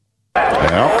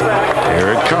Well,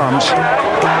 here it comes.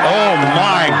 Oh,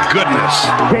 my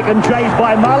goodness. Kick and chase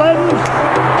by Mullins.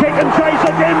 Kick and chase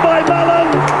again by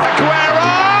Mullins. Aguero!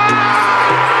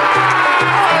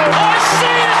 I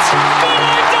see it, but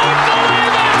I don't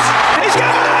believe it. He's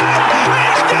given it!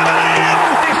 He's given it!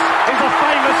 This is a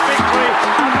famous victory,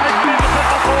 a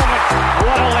magnificent performance.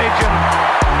 What a legend.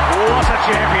 What a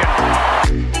champion.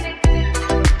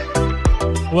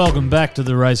 Welcome back to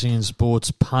the Racing and Sports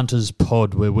Punters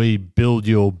Pod, where we build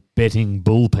your betting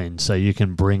bullpen so you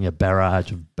can bring a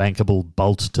barrage of bankable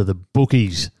bolts to the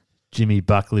bookies. Jimmy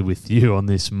Buckley with you on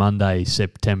this Monday,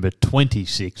 September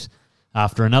 26th,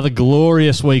 after another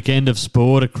glorious weekend of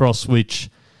sport across which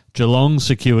Geelong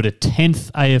secured a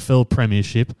 10th AFL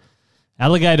premiership,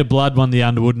 Alligator Blood won the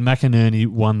Underwood, and McInerney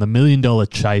won the $1 million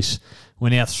chase. We're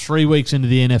now 3 weeks into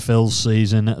the NFL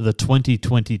season. The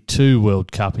 2022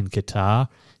 World Cup in Qatar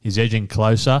is edging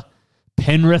closer.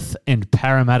 Penrith and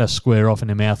Parramatta square off in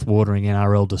a mouth-watering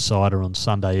NRL decider on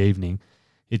Sunday evening.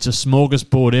 It's a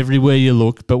smorgasbord everywhere you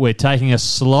look, but we're taking a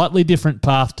slightly different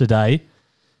path today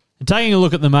and taking a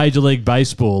look at the Major League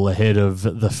Baseball ahead of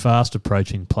the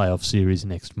fast-approaching playoff series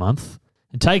next month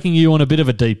and taking you on a bit of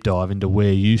a deep dive into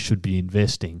where you should be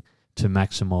investing to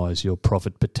maximise your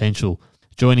profit potential.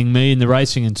 Joining me in the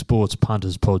Racing and Sports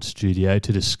Punters Pod studio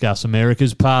to discuss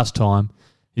America's pastime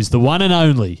is the one and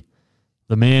only,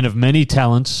 the man of many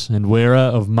talents and wearer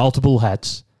of multiple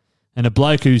hats, and a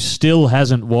bloke who still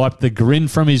hasn't wiped the grin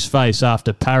from his face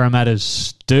after Parramatta's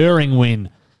stirring win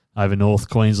over North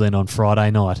Queensland on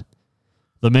Friday night.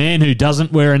 The man who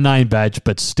doesn't wear a name badge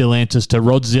but still answers to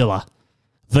Rodzilla,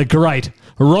 the great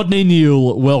Rodney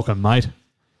Newell. Welcome, mate.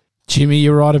 Jimmy,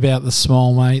 you're right about the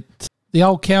smile, mate. The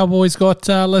old Cowboys got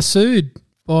lassoed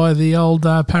by the old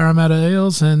Parramatta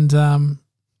Eels, and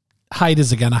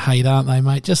haters are going to hate, aren't they,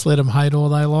 mate? Just let them hate all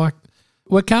they like.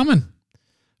 We're coming.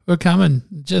 We're coming.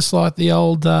 Just like the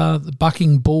old the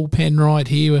bucking bullpen right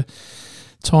here.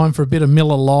 Time for a bit of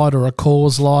Miller Lite or a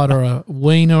Coors Light or a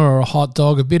wiener or a hot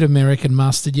dog, a bit of American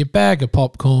mustard, your bag of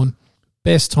popcorn.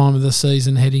 Best time of the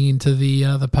season heading into the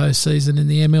postseason in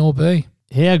the MLB.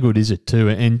 How good is it too?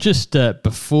 And just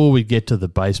before we get to the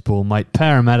baseball, mate,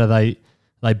 Parramatta, they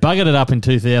buggered it up in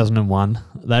 2001.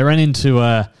 They ran into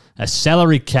a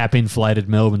salary cap inflated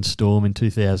Melbourne Storm in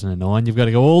 2009. You've got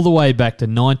to go all the way back to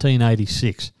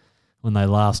 1986 when they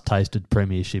last tasted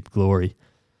premiership glory.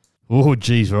 Oh,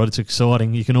 geez, Rod, it's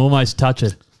exciting. You can almost touch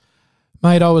it.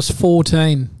 Mate, I was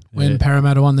 14 when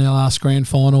Parramatta won their last grand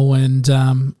final,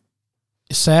 and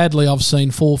sadly I've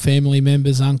seen 4 family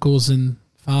members, uncles and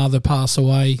father pass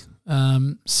away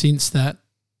since that,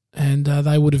 and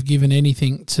they would have given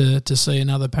anything to see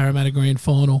another Parramatta grand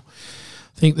final.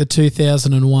 I think the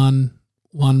 2001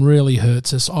 one really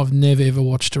hurts us. I've never ever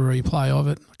watched a replay of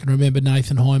it. I can remember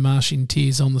Nathan Highmarsh in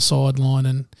tears on the sideline,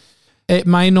 and it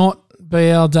may not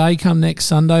be our day come next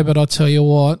Sunday, but I tell you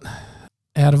what,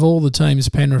 out of all the teams,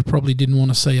 Penrith probably didn't want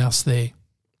to see us there,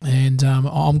 and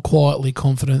I'm quietly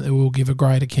confident that we'll give a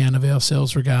great account of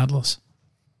ourselves regardless.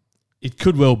 It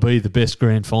could well be the best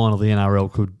grand final the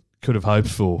NRL could have hoped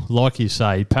for. Like you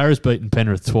say, Parra's beaten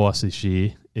Penrith twice this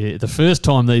year. The first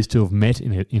time these two have met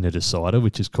in a decider,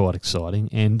 which is quite exciting,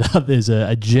 and there's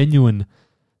a genuine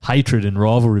hatred and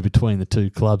rivalry between the two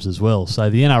clubs as well. So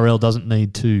the NRL doesn't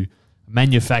need to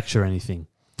manufacture anything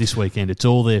this weekend. It's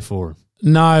all there for them.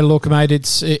 No, look, mate,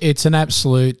 it's an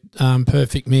absolute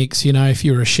perfect mix. You know, if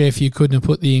you're a chef, you couldn't have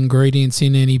put the ingredients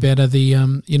in any better. The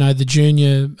the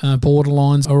junior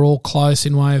borderlines are all close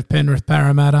in way of Penrith,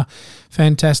 Parramatta,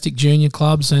 fantastic junior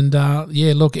clubs, and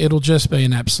look, it'll just be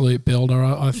an absolute builder.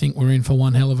 I think we're in for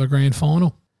one hell of a grand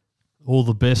final. All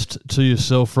the best to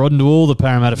yourself, Rod, and to all the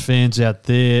Parramatta fans out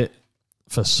there.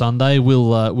 For Sunday,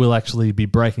 we'll actually be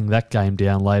breaking that game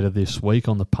down later this week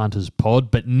on the Punters Pod.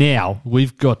 But now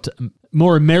we've got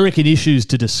more American issues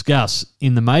to discuss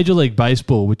in the Major League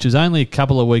Baseball, which is only a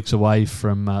couple of weeks away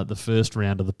from the first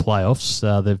round of the playoffs.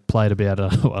 They've played about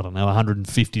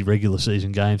 150 regular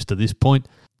season games to this point.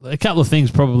 A couple of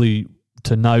things probably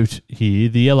to note here: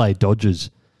 the LA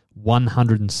Dodgers,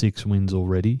 106 wins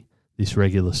already this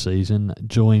regular season,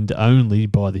 joined only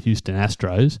by the Houston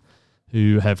Astros,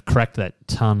 who have cracked that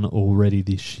ton already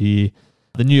this year.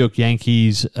 The New York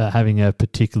Yankees are having a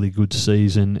particularly good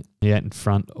season out in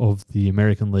front of the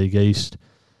American League East.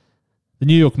 The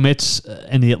New York Mets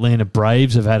and the Atlanta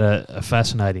Braves have had a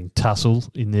fascinating tussle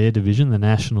in their division, the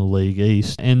National League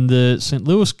East. And the St.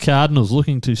 Louis Cardinals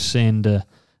looking to send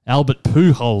Albert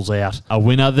Pujols out a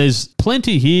winner. There's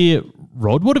plenty here,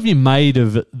 Rod. What have you made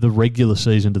of the regular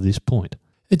season to this point?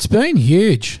 It's been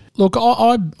huge. Look,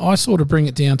 I sort of bring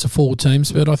it down to 4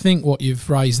 teams, but I think what you've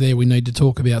raised there we need to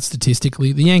talk about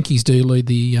statistically. The Yankees do lead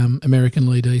the American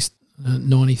League East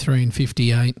 93 and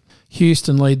 58.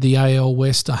 Houston lead the AL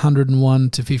West 101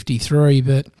 to 53,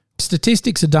 but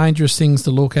statistics are dangerous things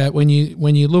to look at. When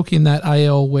you look in that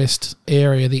AL West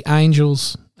area, the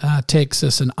Angels,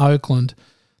 Texas and Oakland,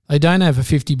 they don't have a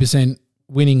 50%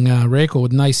 winning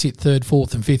record, and they sit 3rd,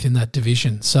 4th and 5th in that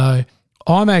division. So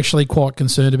I'm actually quite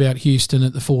concerned about Houston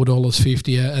at the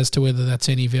 $4.50 as to whether that's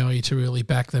any value to really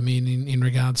back them in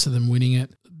regards to them winning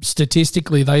it.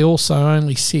 Statistically, they also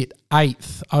only sit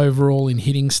 8th overall in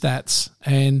hitting stats,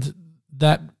 and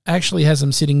that actually has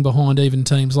them sitting behind even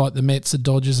teams like the Mets, the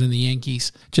Dodgers and the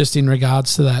Yankees, just in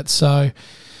regards to that. So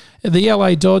the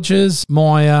LA Dodgers,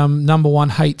 my number one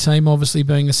hate team, obviously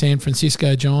being a San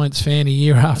Francisco Giants fan a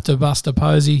year after Buster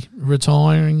Posey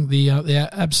retiring, the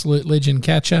absolute legend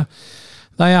catcher.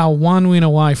 They are 1 win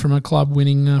away from a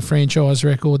club-winning franchise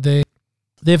record there.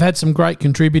 They've had some great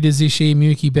contributors this year,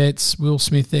 Mookie Betts, Will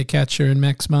Smith, their catcher, and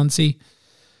Max Muncy.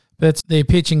 But their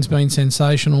pitching's been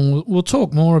sensational. We'll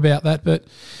talk more about that. But,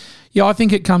 yeah, I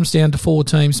think it comes down to 4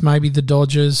 teams, maybe the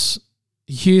Dodgers.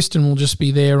 Houston will just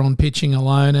be there on pitching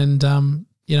alone. And,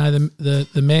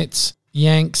 the Mets,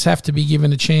 Yanks have to be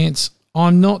given a chance.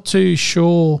 I'm not too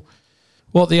sure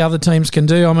what the other teams can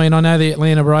do. I mean, I know the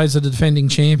Atlanta Braves are the defending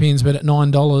champions, but at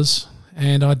 $9,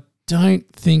 and I don't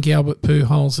think Albert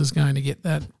Pujols is going to get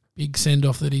that big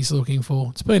send-off that he's looking for.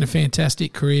 It's been a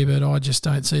fantastic career, but I just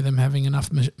don't see them having enough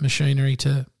machinery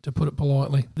to put it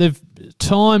politely. They've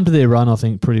timed their run, I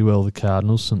think, pretty well, the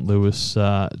Cardinals, St. Louis,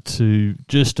 to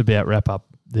just about wrap up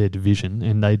their division,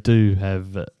 and they do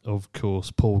have, of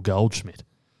course, Paul Goldschmidt,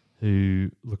 who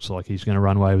looks like he's going to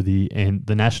run away with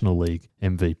the National League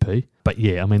MVP. But,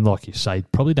 yeah, I mean, like you say,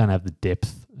 probably don't have the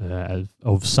depth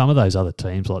of some of those other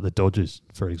teams, like the Dodgers,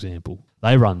 for example.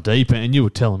 They run deep, and you were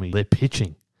telling me their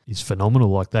pitching is phenomenal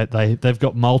like that. They've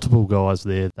got multiple guys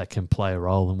there that can play a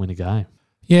role and win a game.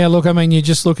 Yeah, look, I mean, you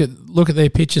just look at their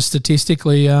pitchers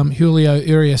statistically. Julio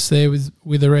Urias there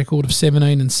with a record of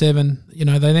 17-7. You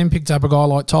know, they then picked up a guy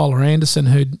like Tyler Anderson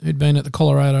who'd been at the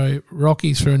Colorado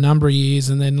Rockies for a number of years,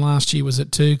 and then last year was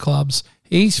at 2 clubs.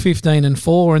 He's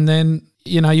 15-4, and then,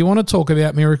 you know, you want to talk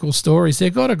about miracle stories.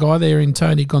 They've got a guy there in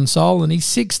Tony Gonsolin, and he's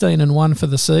 16-1 for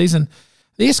the season.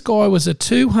 This guy was a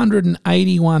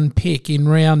 281 pick in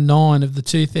round 9 of the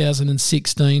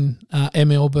 2016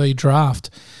 MLB draft.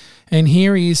 And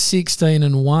here he is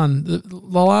 16-1. The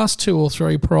last 2 or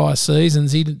 3 prior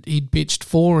seasons, he'd pitched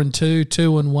 4-2,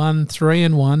 2-1,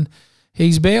 3-1.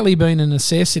 He's barely been a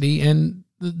necessity, and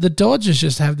the Dodgers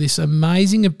just have this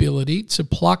amazing ability to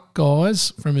pluck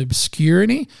guys from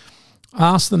obscurity,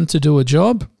 ask them to do a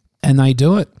job, and they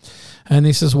do it. And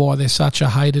this is why they're such a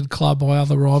hated club by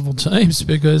other rival teams,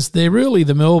 because they're really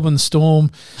the Melbourne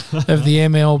Storm of the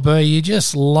MLB. You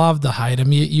just love to hate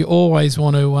them. You always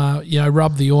want to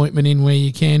rub the ointment in where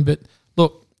you can. But,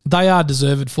 look, they are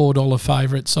deserved $4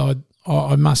 favourites. So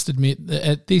I must admit that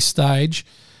at this stage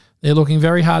they're looking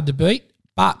very hard to beat.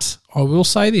 But I will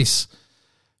say this,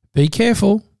 be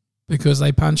careful, because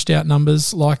they punched out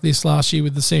numbers like this last year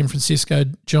with the San Francisco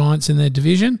Giants in their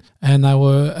division, and they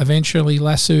were eventually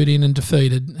lassoed in and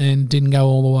defeated and didn't go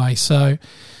all the way. So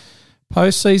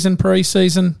postseason,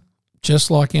 preseason,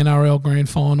 just like NRL Grand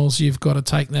Finals, you've got to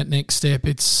take that next step.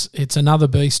 It's another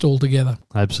beast altogether.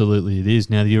 Absolutely it is.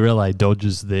 Now, your LA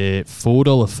Dodgers, they're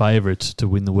 $4 favourites to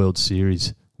win the World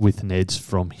Series with Neds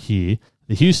from here.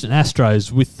 The Houston Astros,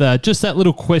 with just that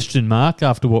little question mark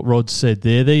after what Rod said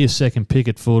there, they're your second pick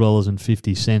at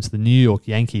 $4.50. The New York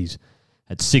Yankees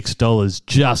at $6,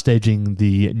 just edging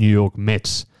the New York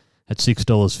Mets at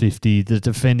 $6.50. The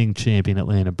defending champion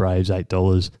Atlanta Braves,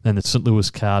 $8. Then the St. Louis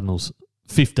Cardinals,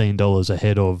 $15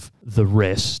 ahead of the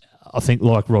rest. I think,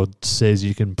 like Rod says,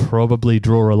 you can probably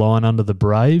draw a line under the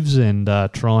Braves and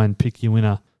try and pick your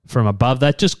winner from above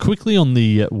that. Just quickly on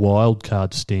the wild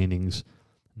card standings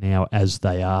now, as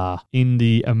they are. In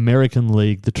the American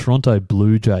League, the Toronto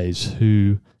Blue Jays,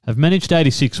 who have managed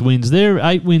 86 wins, they're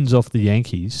 8 wins off the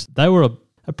Yankees. They were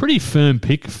a pretty firm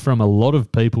pick from a lot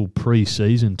of people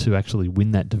pre-season to actually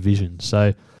win that division.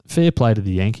 So fair play to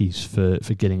the Yankees for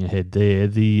getting ahead there.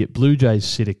 The Blue Jays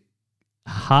sit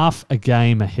half a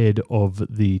game ahead of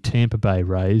the Tampa Bay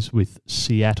Rays, with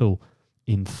Seattle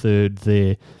in third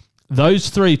there. Those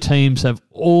 3 teams have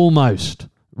almost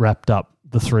wrapped up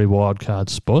the 3 wildcard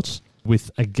spots,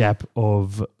 with a gap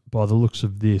of, by the looks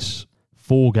of this,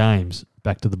 4 games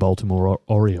back to the Baltimore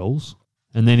Orioles.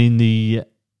 And then in the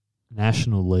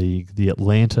National League, the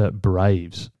Atlanta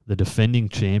Braves, the defending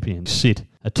champions, sit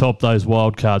atop those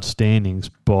wildcard standings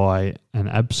by an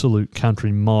absolute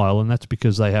country mile, and that's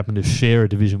because they happen to share a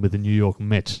division with the New York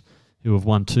Mets, who have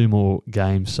won 2 more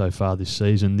games so far this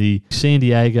season. The San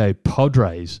Diego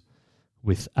Padres,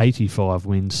 with 85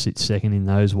 wins, sit second in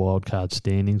those wildcard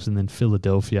standings, and then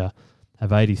Philadelphia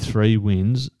have 83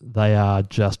 wins. They are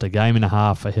just a game and a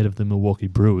half ahead of the Milwaukee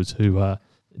Brewers, who are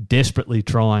desperately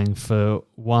trying for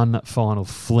one final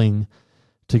fling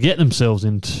to get themselves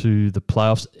into the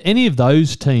playoffs. Any of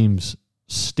those teams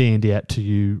stand out to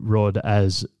you, Rod,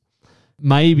 as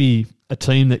maybe a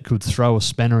team that could throw a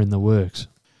spanner in the works?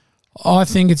 I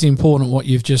think it's important what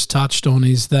you've just touched on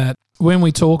is that when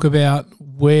we talk about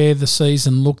where the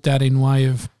season looked at in way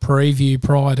of preview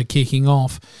prior to kicking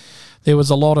off, there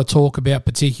was a lot of talk about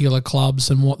particular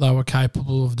clubs and what they were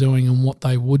capable of doing and what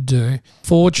they would do.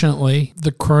 Fortunately,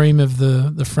 the cream of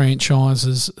the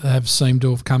franchises have seemed to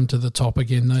have come to the top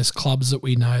again. Those clubs that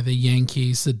we know, the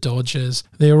Yankees, the Dodgers,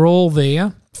 they're all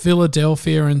there.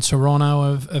 Philadelphia and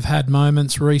Toronto have had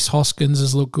moments. Rhys Hoskins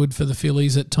has looked good for the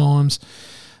Phillies at times.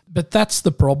 But that's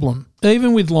the problem.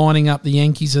 Even with lining up the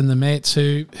Yankees and the Mets,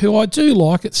 who I do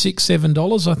like at $6,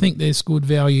 $7, I think there's good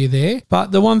value there.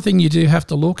 But the one thing you do have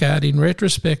to look at in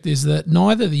retrospect is that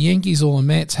neither the Yankees or the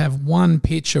Mets have one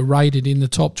pitcher rated in the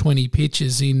top 20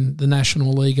 pitchers in the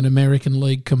National League and American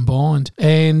League combined.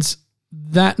 And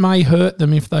that may hurt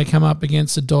them if they come up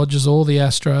against the Dodgers or the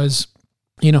Astros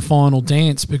in a final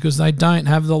dance, because they don't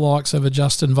have the likes of a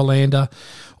Justin Verlander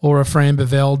or a Framber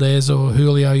Valdez or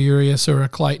Julio Urias or a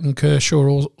Clayton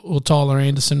Kershaw or Tyler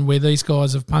Anderson, where these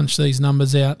guys have punched these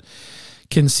numbers out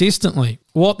consistently.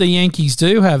 What the Yankees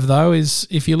do have, though, is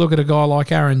if you look at a guy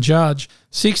like Aaron Judge,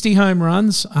 60 home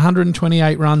runs,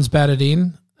 128 runs batted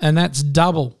in, and that's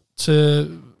double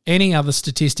to any other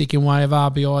statistic in way of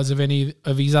RBIs of any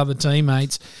of his other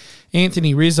teammates.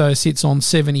 Anthony Rizzo sits on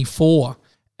 74.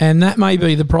 And that may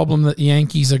be the problem that the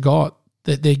Yankees have got,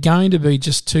 that they're going to be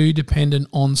just too dependent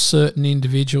on certain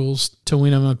individuals to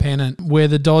win them a pennant, where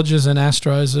the Dodgers and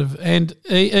Astros have, and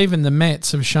even the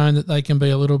Mets have shown that they can be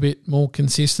a little bit more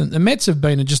consistent. The Mets have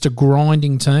been just a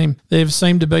grinding team. They've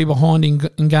seemed to be behind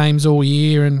in games all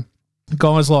year, and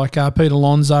guys like Pete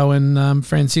Alonso and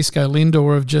Francisco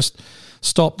Lindor have just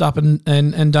stopped up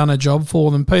and done a job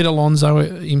for them. Pete Alonso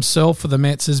himself for the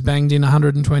Mets has banged in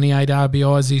 128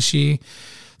 RBIs this year.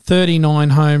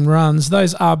 39 home runs.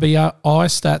 Those RBI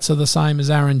stats are the same as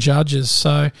Aaron Judge's.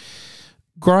 So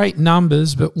great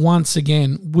numbers, but once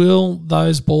again, will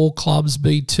those ball clubs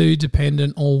be too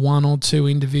dependent on one or two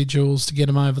individuals to get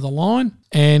them over the line?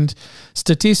 And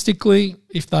statistically,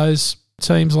 if those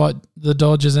teams like the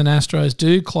Dodgers and Astros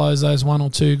do close those one or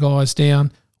two guys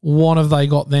down, what have they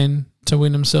got then to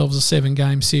win themselves a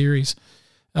 7-game series?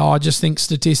 I just think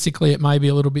statistically it may be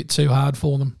a little bit too hard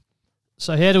for them.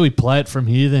 So how do we play it from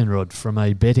here then, Rod, from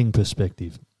a betting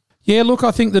perspective? Yeah, look, I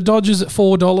think the Dodgers at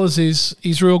 $4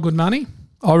 is real good money.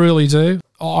 I really do.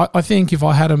 I think if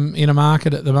I had them in a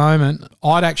market at the moment,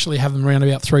 I'd actually have them around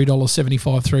about $3.75,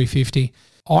 $3.50.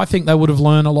 I think they would have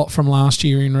learned a lot from last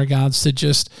year in regards to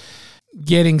just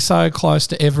getting so close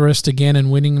to Everest again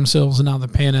and winning themselves another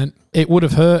pennant. It would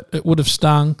have hurt. It would have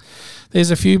stung. There's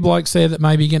a few blokes there that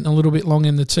may be getting a little bit long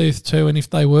in the tooth too, and if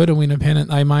they were to win a pennant,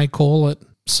 they may call it.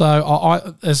 So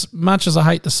I, as much as I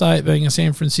hate to say it, being a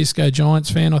San Francisco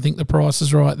Giants fan, I think the price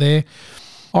is right there.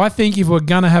 I think if we're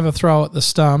going to have a throw at the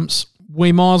stumps,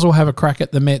 we might as well have a crack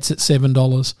at the Mets at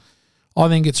 $7. I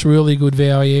think it's really good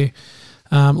value.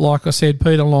 Like I said,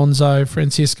 Pete Alonso,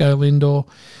 Francisco Lindor.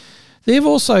 They've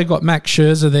also got Max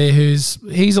Scherzer there, he's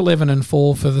 11-4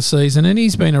 for the season, and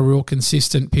he's been a real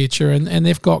consistent pitcher, and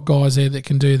they've got guys there that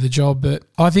can do the job. But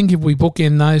I think if we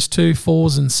bookend those 2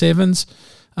 4s and 7s,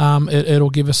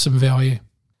 it'll give us some value.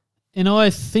 And I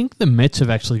think the Mets have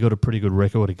actually got a pretty good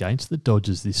record against the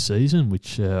Dodgers this season,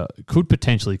 which could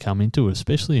potentially come into it,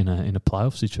 especially in a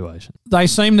playoff situation. They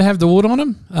seem to have the wood on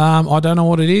them. I don't know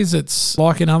what it is. It's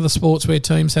like in other sports where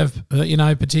teams have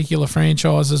particular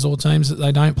franchises or teams that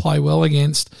they don't play well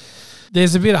against.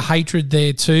 There's a bit of hatred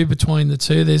there too between the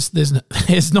two.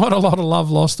 There's not a lot of love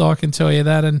lost, I can tell you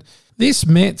that. And this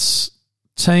Mets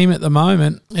team at the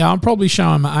moment, I'm probably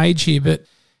showing my age here, but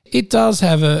it does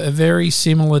have a very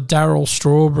similar Darryl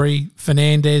Strawberry,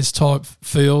 Fernandez type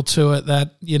feel to it,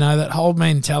 that, that whole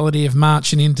mentality of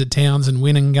marching into towns and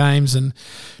winning games and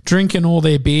drinking all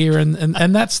their beer. And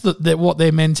that's what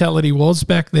their mentality was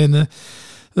back then.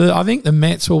 I think the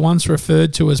Mets were once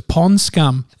referred to as pond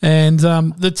scum, and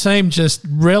the team just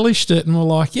relished it and were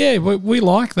like, yeah, we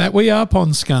like that. We are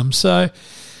pond scum. So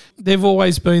they've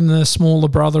always been the smaller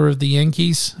brother of the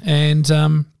Yankees,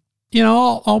 and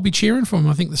I'll be cheering for him.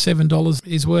 I think the $7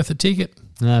 is worth a ticket.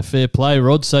 Fair play,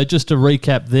 Rod. So just to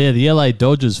recap there, the LA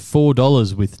Dodgers,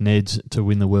 $4 with Neds to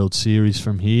win the World Series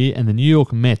from here, and the New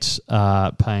York Mets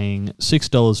are paying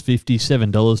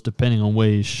 $6.50, $7, depending on where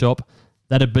you shop.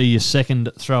 That'd be your second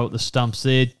throw at the stumps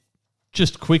there.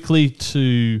 Just quickly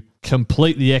to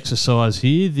complete the exercise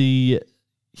here, the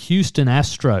Houston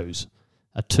Astros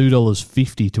are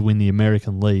 $2.50 to win the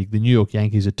American League. The New York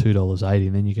Yankees are $2.80,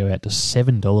 and then you go out to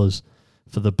 $7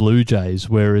 for the Blue Jays,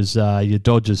 whereas your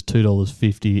Dodgers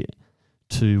 $2.50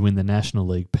 to win the National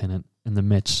League pennant, and the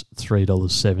Mets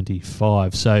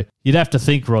 $3.75. So you'd have to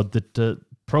think, Rod, that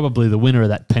probably the winner of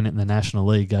that pennant in the National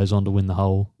League goes on to win the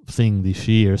whole thing this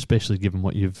year, especially given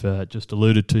what you've just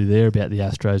alluded to there about the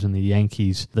Astros and the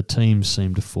Yankees. The teams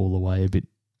seem to fall away a bit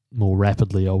more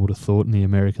rapidly, I would have thought, in the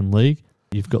American League.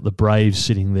 You've got the Braves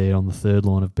sitting there on the third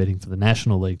line of betting for the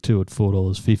National League too at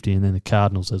 $4.50, and then the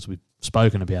Cardinals, as we've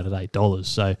spoken about, at $8.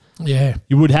 So yeah,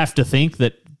 you would have to think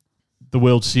that the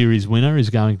World Series winner is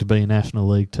going to be a National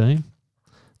League team,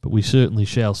 but we certainly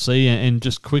shall see. And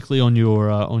just quickly on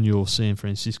your San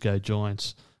Francisco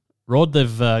Giants, Rod,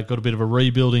 they've got a bit of a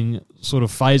rebuilding sort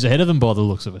of phase ahead of them by the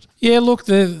looks of it. Yeah, look,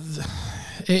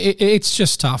 it's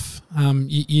just tough.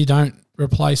 You don't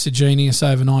replace a genius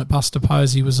overnight. Buster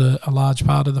Posey was a large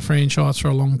part of the franchise for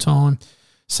a long time.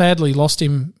 Sadly, lost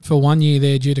him for 1 year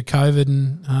there due to COVID,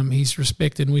 and his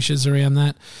respect and wishes around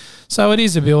that. So it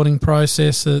is a building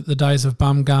process. The days of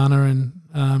Bumgarner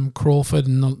and Crawford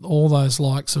and all those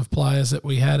likes of players that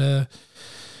we had,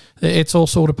 it's all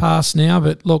sort of past now.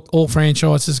 But look, all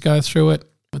franchises go through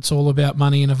it. It's all about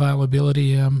money and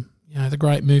availability. The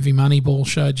great movie Moneyball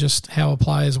showed just how a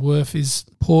player's worth is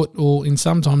put or in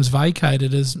sometimes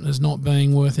vacated as not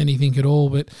being worth anything at all.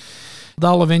 But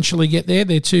they'll eventually get there.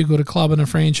 They're too good a club and a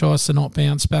franchise to not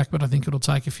bounce back, but I think it'll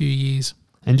take a few years.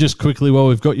 And just quickly, while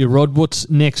we've got you, Rod, what's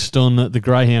next on the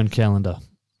Greyhound calendar?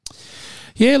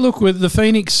 Yeah, look, with the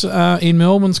Phoenix in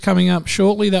Melbourne's coming up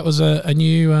shortly. That was a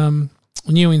new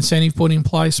incentive put in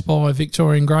place by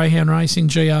Victorian Greyhound Racing,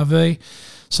 GRV.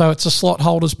 So it's a slot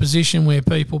holder's position where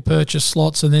people purchase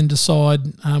slots and then decide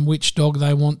which dog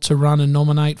they want to run and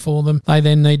nominate for them. They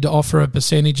then need to offer a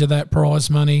percentage of that prize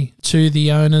money to the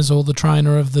owners or the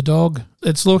trainer of the dog.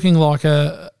 It's looking like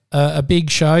a big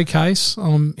showcase.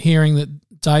 I'm hearing that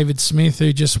David Smith,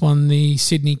 who just won the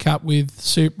Sydney Cup with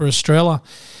Super Estrella,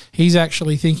 he's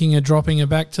actually thinking of dropping her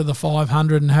back to the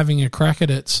 500 and having a crack at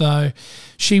it. So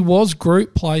she was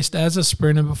group placed as a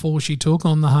sprinter before she took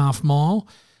on the half mile.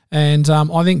 And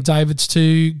I think David's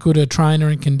too good a trainer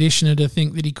and conditioner to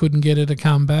think that he couldn't get her to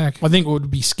come back. I think it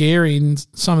would be scary in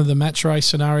some of the match race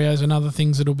scenarios and other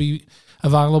things that will be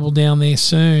available down there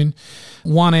soon.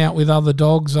 One out with other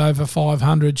dogs over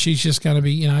 500, she's just going to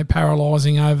be,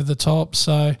 paralysing over the top.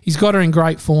 So he's got her in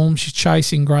great form. She's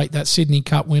chasing great. That Sydney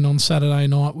Cup win on Saturday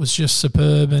night was just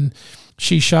superb, and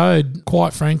she showed,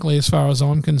 quite frankly, as far as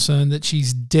I'm concerned, that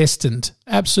she's destined,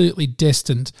 absolutely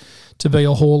destined, to be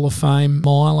a Hall of Fame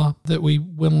miler that we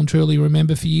will and truly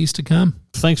remember for years to come.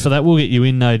 Thanks for that. We'll get you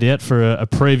in, no doubt, for a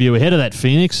preview ahead of that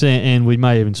Phoenix, and we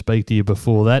may even speak to you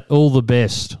before that. All the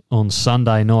best on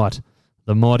Sunday night.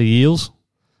 The Mighty Eels,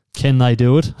 can they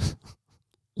do it?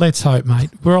 Let's hope,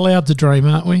 mate. We're allowed to dream,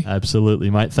 aren't we?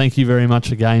 Absolutely, mate. Thank you very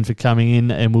much again for coming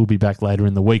in, and we'll be back later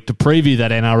in the week to preview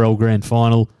that NRL Grand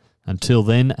Final. Until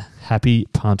then, happy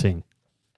punting.